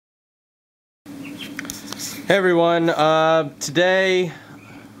Hey everyone, today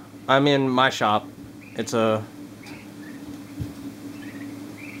I'm in my shop.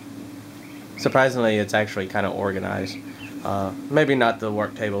 Surprisingly, it's actually kind of organized. Maybe not the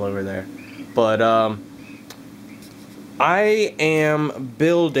work table over there, but I am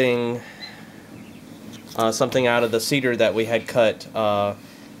building something out of the cedar that we had cut.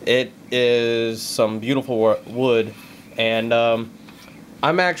 It is some beautiful wood, and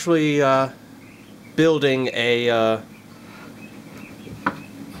I'm actually building a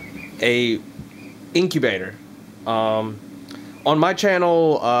incubator. On my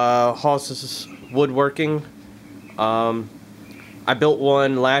channel, Hoss's Woodworking, I built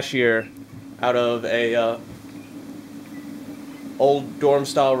one last year out of a old dorm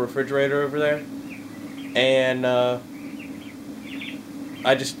style refrigerator over there, and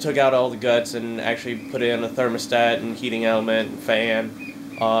I just took out all the guts and actually put in a thermostat and heating element and fan,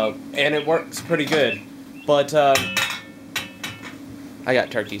 and it works pretty good. But I got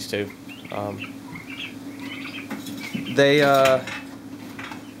turkeys too. They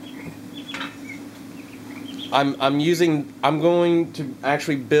I'm going to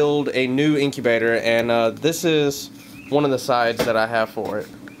actually build a new incubator, and this is one of the sides that I have for it.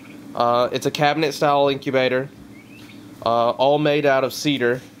 It's a cabinet style incubator, all made out of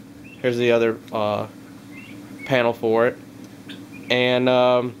cedar. Here's the other panel for it. And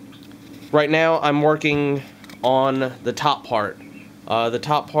right now I'm working on the top part. The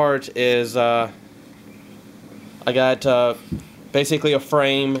top part is I got basically a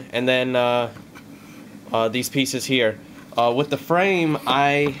frame, and then these pieces here. With the frame,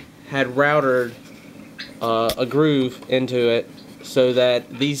 I had routed a groove into it so that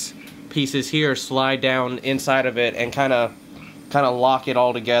these pieces here slide down inside of it and kind of lock it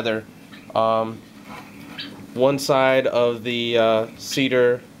all together. One side of the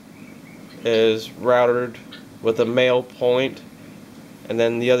cedar is routed with a male point, and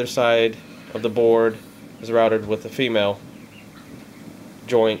then the other side of the board is routed with a female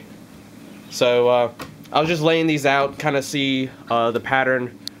joint. So I was just laying these out, kind of see the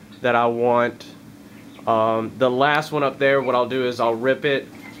pattern that I want. The last one up there, what I'll do is I'll rip it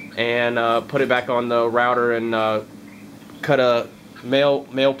and put it back on the router and cut a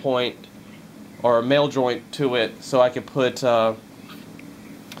male point or a male joint to it, so I can put my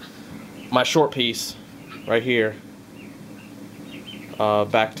short piece right here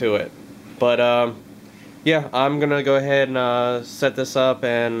back to it. But yeah, I'm gonna go ahead and set this up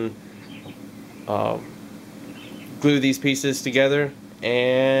and glue these pieces together,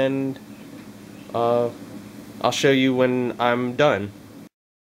 and I'll show you when I'm done.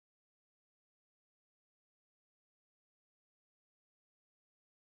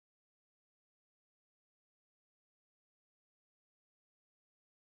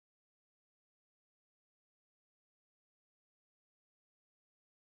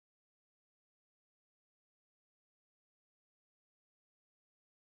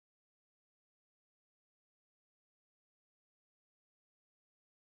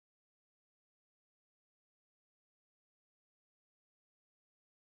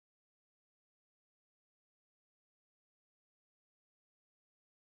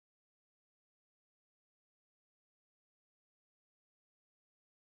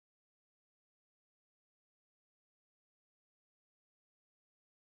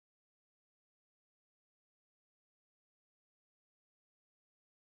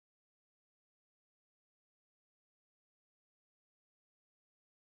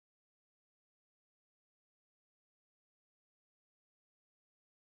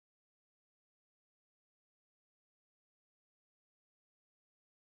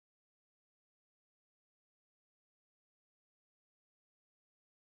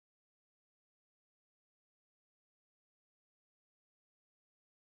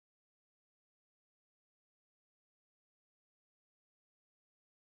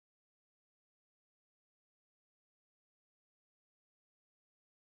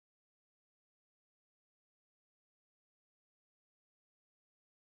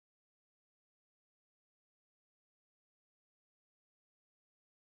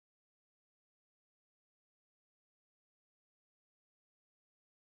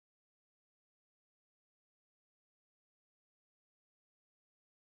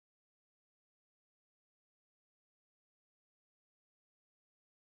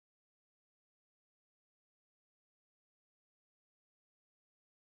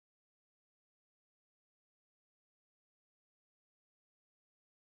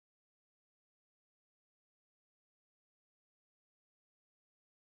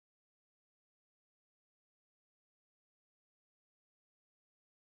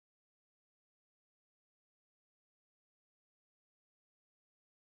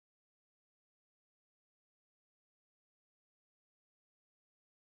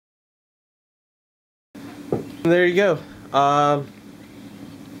 There you go.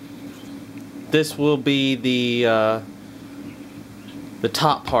 This will be the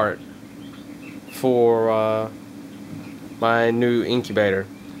top part for my new incubator.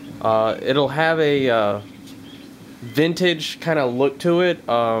 It'll have a vintage kind of look to it.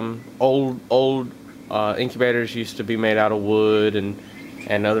 Old incubators used to be made out of wood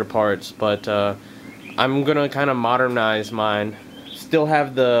and other parts, but I'm gonna kind of modernize mine. Still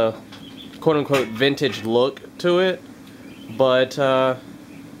have the quote-unquote vintage look to it, but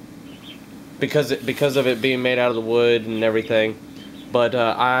because of it being made out of the wood and everything, but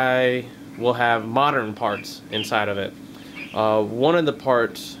I will have modern parts inside of it. One of the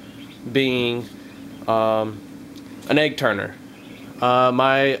parts being an egg turner.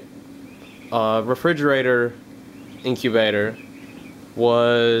 My refrigerator incubator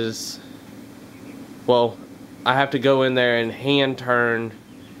was, well, I have to go in there and hand turn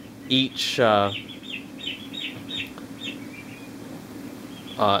each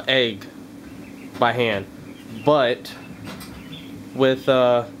egg by hand, but with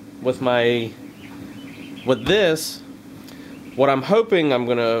this, what I'm hoping I'm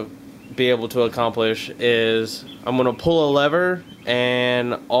gonna be able to accomplish is I'm gonna pull a lever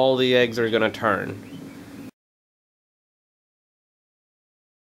and all the eggs are gonna turn.